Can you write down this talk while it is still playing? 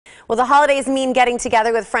Well, the holidays mean getting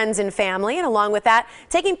together with friends and family, and along with that,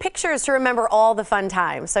 taking pictures to remember all the fun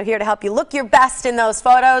times. So here to help you look your best in those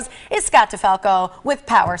photos is Scott Defalco with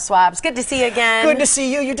Power Swabs. Good to see you again. Good to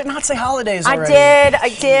see you. You did not say holidays already. I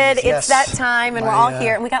did. It's yes. that time, and we're all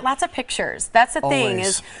here, and we got lots of pictures. That's the thing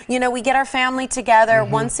is, you know, we get our family together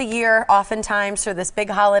once a year, oftentimes for this big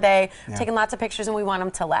holiday, taking lots of pictures, and we want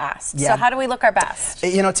them to last. So how do we look our best?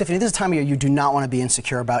 You know, Tiffany, this is a time of year you do not want to be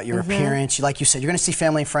insecure about your appearance. Like you said, you're going to see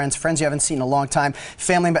family and friends you haven't seen in a long time,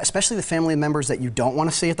 especially the family members that you don't want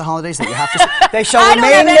to see at the holidays that you have to see. They shall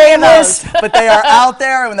remain nameless, but they are out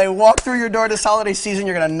there, and when they walk through your door this holiday season,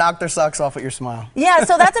 you're going to knock their socks off with your smile. Yeah,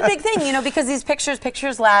 so that's a big thing, you know, because these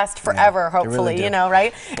pictures last forever, hopefully, really you know,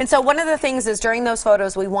 right? And so one of the things is during those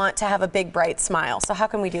photos, we want to have a big, bright smile. So how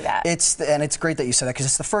can we do that? And it's great that you said that, because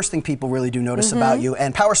it's the first thing people really do notice about you.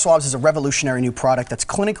 And Power Swabs is a revolutionary new product that's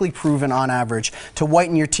clinically proven on average to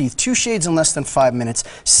whiten your teeth 2 shades in less than 5 minutes,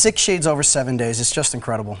 6 shades over 7 days. It's just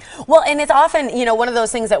incredible. Well, and it's often, you know, one of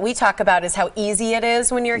those things that we talk about is how easy it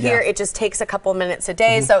is when you're here. It just takes a couple minutes a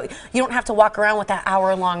day, so you don't have to walk around with that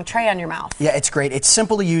hour-long tray on your mouth. Yeah, it's great. It's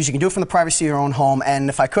simple to use. You can do it from the privacy of your own home, and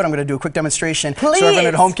if I could, I'm going to do a quick demonstration so everyone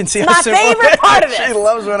at home can see how simple it is. My favorite part of it. She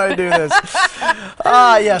loves when I do this.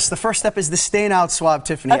 Yes, the first step is the stain out swab,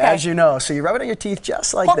 Tiffany, as you know. So you rub it on your teeth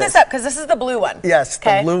just like this. Hold this up, because this is the blue one. Yes,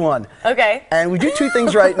 the blue one. Okay. And we do 2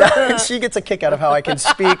 things right now, and she gets a kick out of how I can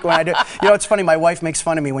speak when I do. You know, it's funny, my wife makes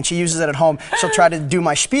fun of me when she uses it at home. She'll try to do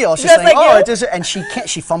my spiel. She's saying, it does it, and she can't.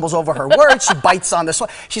 She fumbles over her words. She bites on this one.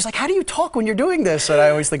 She's like, how do you talk when you're doing this? And I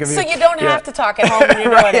always think of you. So you don't have to talk at home when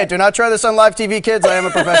you're doing it. Do not try this on live TV, kids. I am a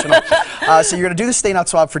professional. So you're going to do the stain out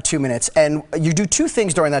swab for 2 minutes, and you do 2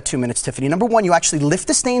 things during that 2 minutes, Tiffany. Number 1, you actually lift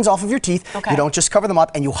the stains off of your teeth. You don't just cover them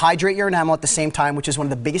up, and you hydrate your enamel at the same time, which is one of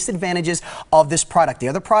the biggest advantages of this product. The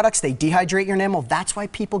other products, they dehydrate your enamel. That's why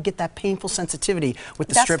people get that painful sensitivity with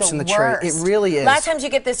the strips in the tray. It really is. A lot of times you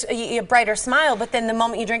get this brighter smile, but then the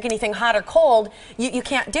moment you drink anything hot or cold, you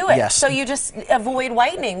can't do it. Yes. So you just avoid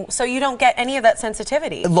whitening, so you don't get any of that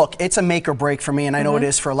sensitivity. Look, it's a make or break for me, and I know it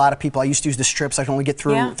is for a lot of people. I used to use the strips. I can only get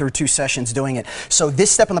through 2 sessions doing it. So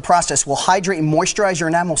this step in the process will hydrate and moisturize your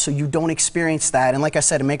enamel so you don't experience that. And like I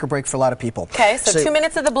said, a make or break for a lot of people. Okay, so 2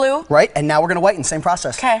 minutes of the blue. Right, and now we're going to whiten, same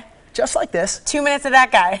process. Okay. Just like this. 2 minutes of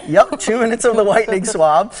that guy. Yep, 2 minutes of the whitening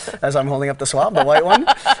swab, as I'm holding up the swab, the white one.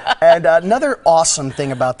 And another awesome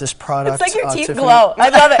thing about this product. It's like your teeth glow. I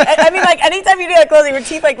love it. I mean, like, anytime you do that clothing, your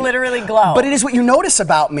teeth, like, literally glow. But it is what you notice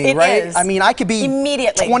about me, right? Is. I mean, I could be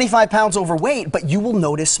immediately 25 pounds overweight, but you will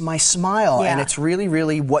notice my smile. And it's really,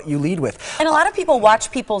 really what you lead with. And a lot of people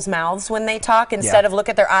watch people's mouths when they talk instead of look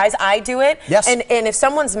at their eyes. I do it. Yes. And if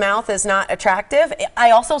someone's mouth is not attractive,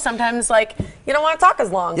 I also sometimes, like, you don't want to talk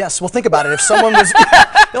as long. Yes, well, think about it. If someone was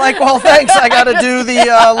you're like, well, thanks, I got to do the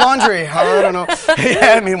laundry. I don't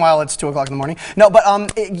know. Meanwhile, it's 2 o'clock in the morning. No, but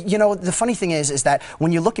you know, the funny thing is that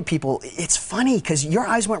when you look at people, it's funny because your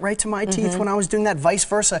eyes went right to my teeth when I was doing that, vice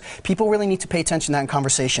versa. People really need to pay attention to that in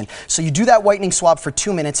conversation. So you do that whitening swab for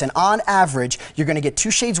 2 minutes, and on average, you're going to get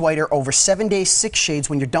 2 shades whiter over 7 days, 6 shades.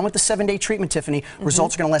 When you're done with the 7-day treatment, Tiffany,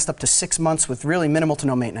 results are going to last up to 6 months with really minimal to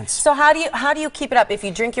no maintenance. So how do you keep it up? If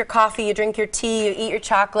you drink your coffee, you drink your tea, you eat your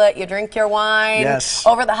chocolate, you drink your wine. Yes.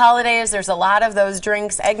 Over the holidays, there's a lot of those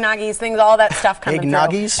drinks, eggnoggies, things, all that stuff coming through.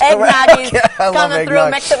 Eggnoggies? Eggnoggies coming through.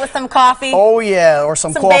 Eggnog. Mix it with some coffee. Oh yeah, or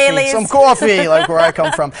some coffee. Baileys. Some coffee, like where I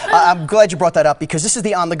come from. I'm glad you brought that up, because this is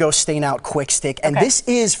the on-the-go stain out quick stick, and this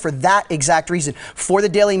is for that exact reason, for the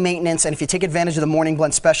daily maintenance. And if you take advantage of the morning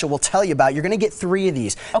blend special we'll tell you about, you're going to get 3 of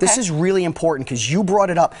these. This is really important because you brought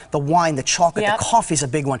it up. The wine, the chocolate, the coffee is a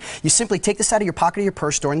big one. You simply take this out of your pocket of your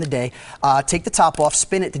purse during the day, take the top off,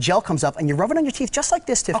 spin it, the gel comes up, and you rub it on your teeth just like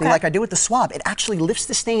this, Tiffany, like I do with the swab. It actually lifts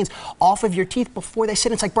the stains off of your teeth before they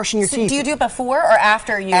sit. It's like brushing your teeth. Do you do it before or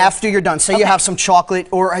after you? After you're done. Say you have some chocolate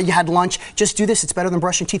or you had lunch, just do this. It's better than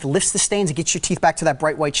brushing teeth. It lifts the stains. It gets your teeth back to that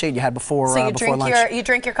bright white shade you had before lunch. So you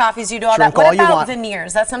drink your coffees, you do all that. What about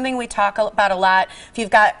veneers? That's something we talk about a lot. If you've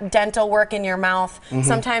got dental work in your mouth,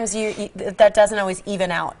 sometimes that doesn't always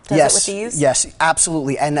even out. Does it with these? Yes,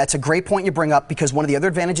 absolutely. And that's a great point you bring up, because one of the other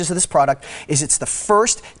advantages of this product is it's the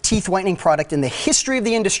first teeth whitening product in the history of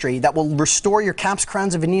the industry that will restore your caps,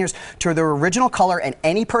 crowns, and veneers to their original color. And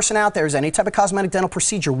any person out there who's any type of cosmetic dental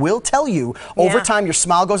procedure will tell you over time your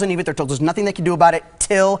smile goes uneven. They're told there's nothing they can do about it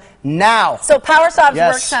till now. So Power Swabs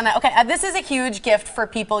works on that. Okay, this is a huge gift for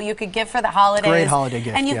people. You could give for the holidays. Great holiday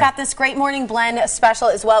gift. And you've got this great morning blend special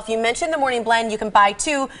as well. If you mention the morning blend, you can buy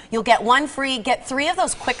 2. You'll get 1 free. Get 3 of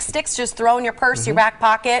those quick sticks. Just throw in your purse, your back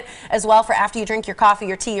pocket, as well for after you drink your coffee,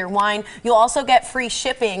 your tea, your wine. You'll also get free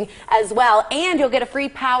shipping shipping as well. And you'll get a free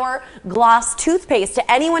Power Gloss toothpaste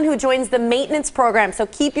to anyone who joins the maintenance program. So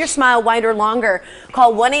keep your smile whiter longer.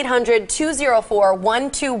 Call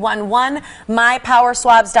 1-800-204-1211,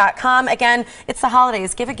 mypowerswabs.com. Again, it's the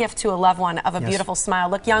holidays. Give a gift to a loved one of a beautiful smile.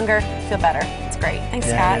 Look younger, feel better. It's great. Thanks,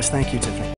 Scott. Yes, thank you, Tiffany.